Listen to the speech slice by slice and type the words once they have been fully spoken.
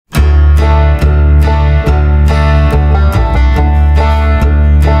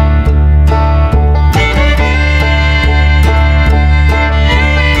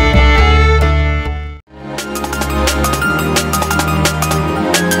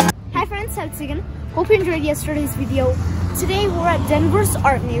again. Hope you enjoyed yesterday's video. Today we're at Denver's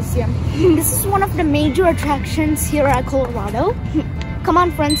Art Museum. This is one of the major attractions here at Colorado. Come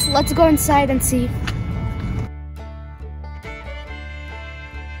on friends, let's go inside and see.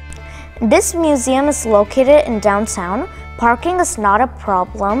 This museum is located in downtown. Parking is not a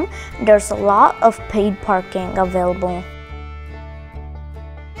problem. There's a lot of paid parking available.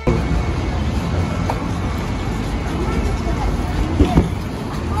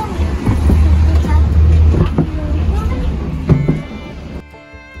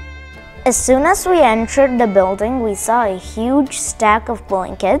 As soon as we entered the building, we saw a huge stack of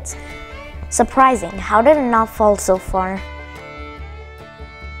blankets. Surprising, how did it not fall so far?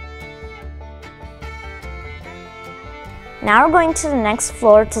 Now we're going to the next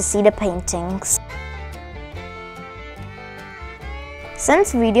floor to see the paintings.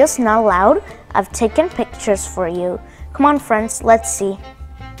 Since video's not allowed, I've taken pictures for you. Come on friends, let's see.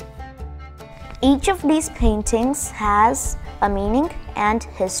 Each of these paintings has a meaning and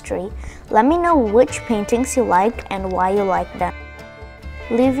history. Let me know which paintings you like and why you like them.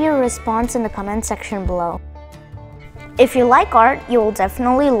 Leave your response in the comment section below. If you like art, you will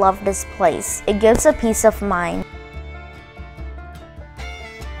definitely love this place. It gives a peace of mind.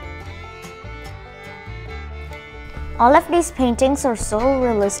 All of these paintings are so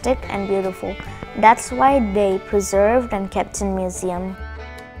realistic and beautiful. That's why they preserved and kept in museum.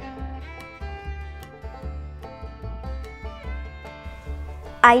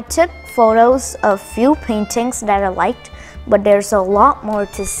 I took photos of few paintings that I liked, but there's a lot more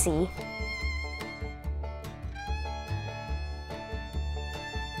to see.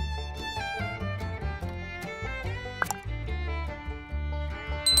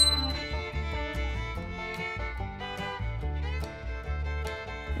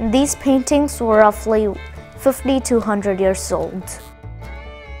 These paintings were roughly 50 to 100 years old.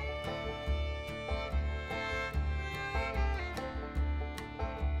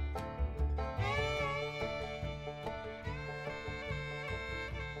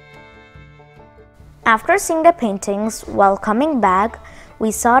 After seeing the paintings, while coming back,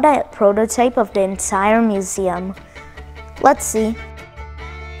 we saw the prototype of the entire museum. Let's see.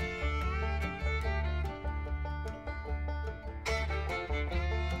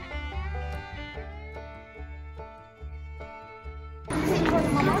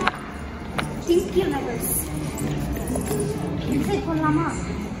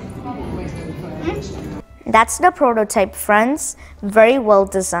 That's the prototype, friends. Very well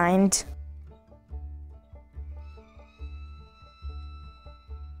designed.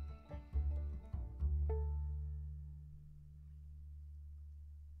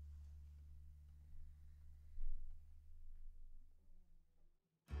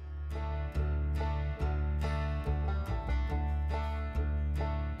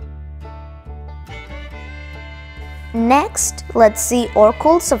 Next, let's see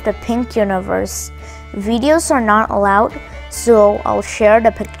oracles of the pink universe. Videos are not allowed, so I'll share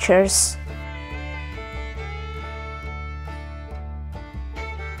the pictures.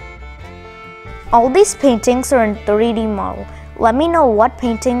 All these paintings are in 3D model. Let me know what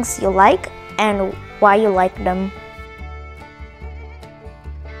paintings you like and why you like them.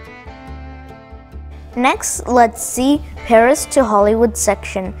 Next, let's see Paris to Hollywood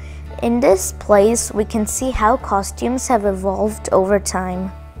section. In this place, we can see how costumes have evolved over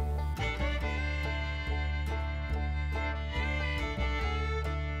time.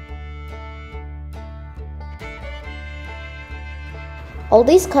 All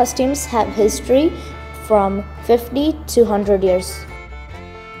these costumes have history from 50 to 100 years.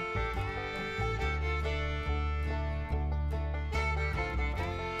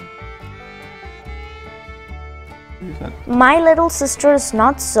 My little sister is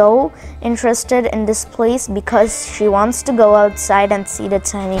not so interested in this place because she wants to go outside and see the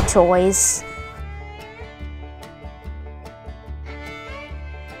tiny toys.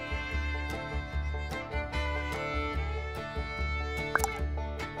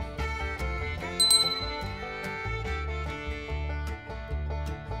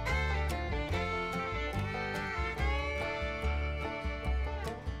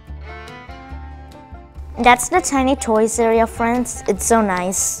 That's the tiny toys area, friends. It's so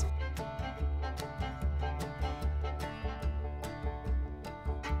nice.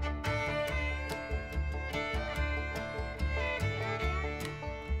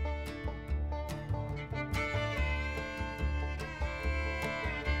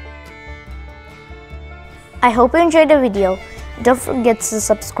 I hope you enjoyed the video. Don't forget to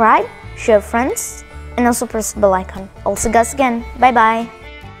subscribe, share with friends, and also press the bell icon. I'll see you guys again. Bye bye.